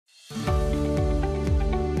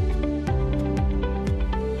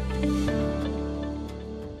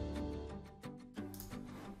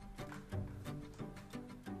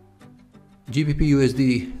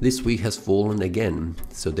GBPUSD this week has fallen again,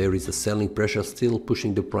 so there is a selling pressure still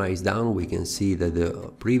pushing the price down. We can see that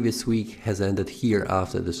the previous week has ended here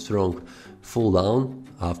after the strong fall down,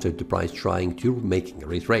 after the price trying to making a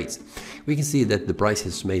retrace. We can see that the price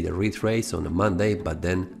has made a retrace on a Monday, but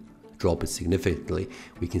then dropped significantly.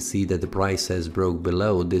 We can see that the price has broke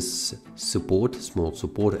below this support, small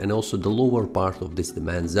support, and also the lower part of this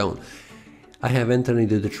demand zone. I have entered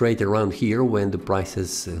into the trade around here when the price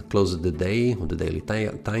has closed the day on the daily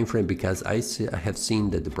time frame, because I have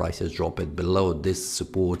seen that the price has dropped below this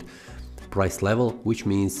support price level, which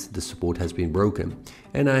means the support has been broken,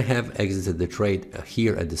 and I have exited the trade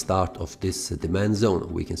here at the start of this demand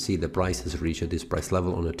zone. We can see the price has reached this price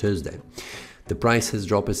level on a Thursday. The price has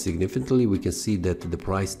dropped significantly. We can see that the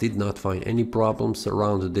price did not find any problems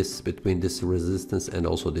around this, between this resistance and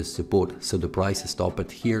also this support. So the price has stopped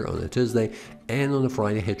here on a Thursday, and on a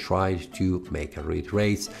Friday had tried to make a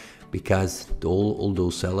retrace, because all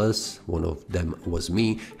those sellers, one of them was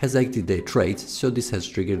me, has exited their trades, so this has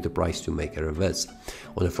triggered the price to make a reverse.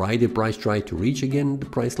 On a Friday, price tried to reach again the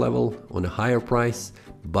price level on a higher price,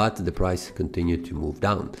 but the price continued to move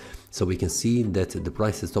down. So we can see that the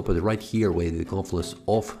price has stopped right here where the confluence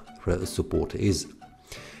of support is.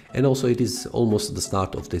 And also it is almost the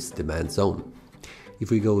start of this demand zone.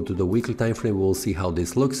 If we go to the weekly time frame, we'll see how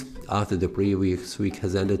this looks after the previous week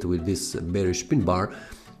has ended with this bearish pin bar.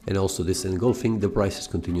 And also this engulfing, the prices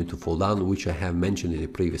continue to fall down, which I have mentioned in the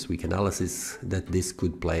previous week analysis that this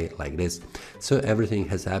could play like this. So everything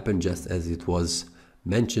has happened just as it was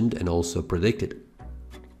mentioned and also predicted.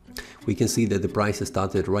 We can see that the price has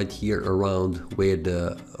started right here around where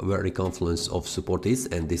the very confluence of support is,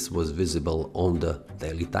 and this was visible on the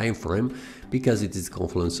daily time frame because it is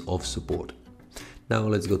confluence of support. Now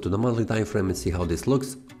let's go to the monthly time frame and see how this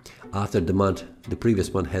looks. After the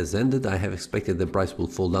previous month has ended, I have expected the price will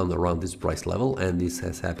fall down around this price level, and this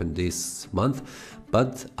has happened this month.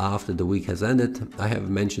 But after the week has ended, I have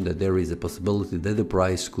mentioned that there is a possibility that the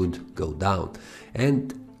price could go down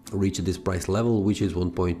and reach this price level, which is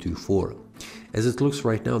 1.24. As it looks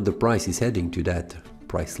right now, the price is heading to that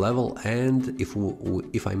price level, and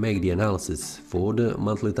if I make the analysis for the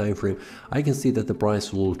monthly time frame, I can see that the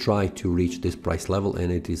price will try to reach this price level,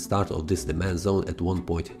 and it is start of this demand zone at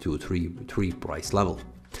 1.233 price level.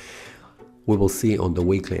 We will see on the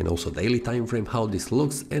weekly and also daily time frame how this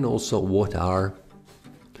looks, and also what are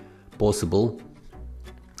possible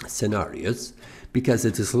scenarios, because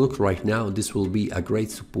it is look right now this will be a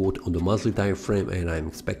great support on the monthly time frame, and I'm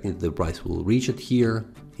expecting the price will reach it here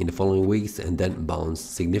in the following weeks and then bounce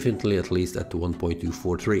significantly, at least at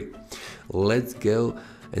 1.243. Let's go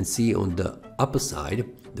and see on the upper side.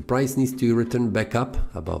 The price needs to return back up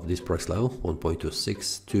above this price level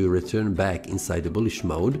 1.26 to return back inside the bullish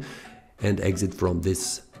mode and exit from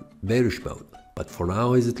this bearish mode. But for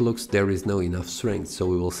now, as it looks, there is no enough strength, so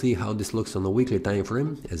we will see how this looks on the weekly time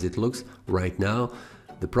frame. As it looks right now,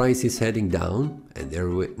 the price is heading down, and there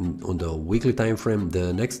on the weekly time frame,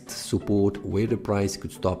 the next support where the price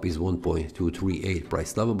could stop is 1.238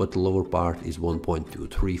 price level, but the lower part is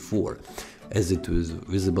 1.234, as it is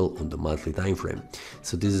visible on the monthly time frame.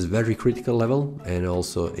 So this is very critical level, and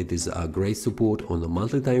also it is a great support on the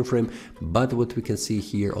monthly time frame. But what we can see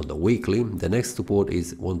here on the weekly, the next support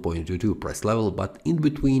is 1.22 price level, but in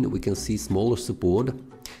between we can see smaller support.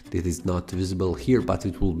 This is not visible here, but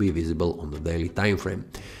it will be visible on the daily time frame.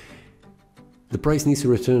 The price needs to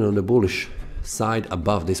return on the bullish side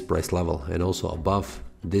above this price level, and also above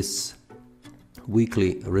this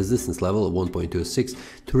weekly resistance level of 1.26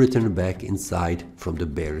 to return back inside from the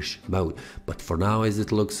bearish mode. But for now, as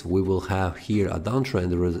it looks, we will have here a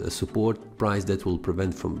downtrend, a support price that will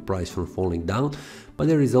prevent price from falling down, but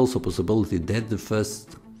there is also possibility that the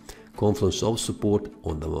first confluence of support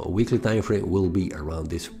on the weekly time frame will be around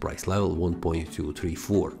this price level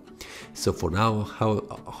 1.234. So for now,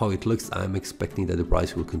 how it looks, I'm expecting that the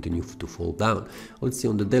price will continue to fall down. Let's see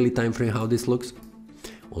on the daily time frame how this looks.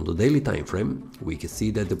 On the daily time frame, we can see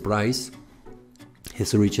that the price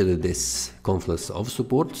has reached this confluence of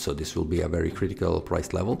support, so this will be a very critical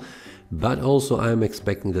price level. But also I'm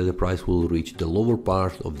expecting that the price will reach the lower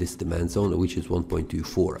part of this demand zone, which is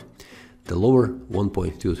 1.24. The lower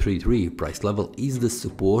 1.233 price level is the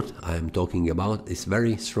support I am talking about. It's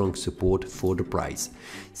very strong support for the price.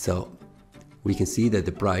 So we can see that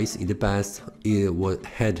the price in the past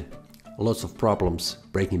had lots of problems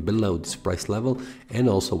breaking below this price level, and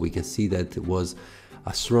also we can see that it was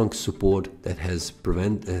a strong support that has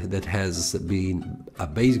been a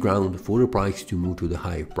base ground for the price to move to the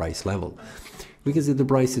higher price level. We can see the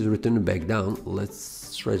price is returning back down. Let's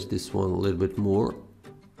stretch this one a little bit more.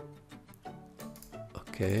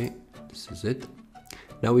 Okay, This is it.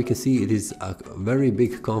 Now we can see it is a very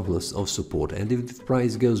big confluence of support, and if the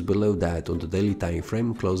price goes below that on the daily time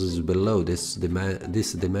frame, closes below this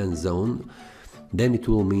demand zone, then it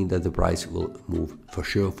will mean that the price will move for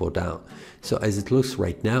sure for down. So as it looks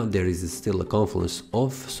right now, there is still a confluence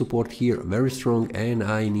of support here, very strong, and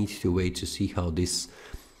I need to wait to see how this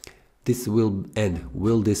will end.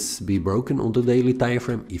 Will this be broken on the daily time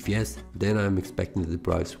frame? If yes, then I'm expecting that the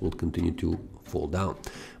price will continue to fall down.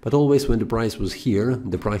 But always when the price was here,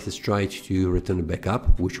 the price has tried to return back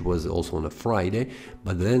up, which was also on a Friday.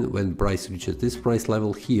 But then when the price reaches this price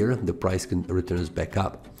level here, the price returns back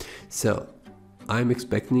up. So I'm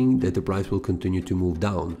expecting that the price will continue to move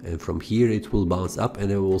down, and from here it will bounce up,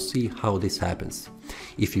 and I will see how this happens.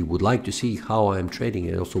 If you would like to see how I'm trading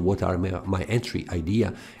and also what are my entry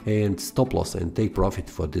idea and stop loss and take profit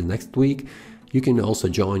for the next week, you can also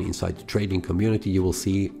join inside the trading community. You will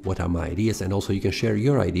see what are my ideas, and also you can share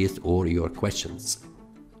your ideas or your questions.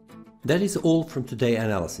 That is all from today's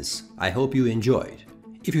analysis. I hope you enjoyed.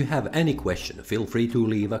 If you have any question, feel free to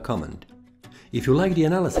leave a comment. If you like the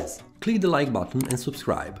analysis, click the like button and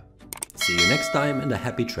subscribe. See you next time, and a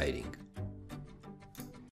happy trading!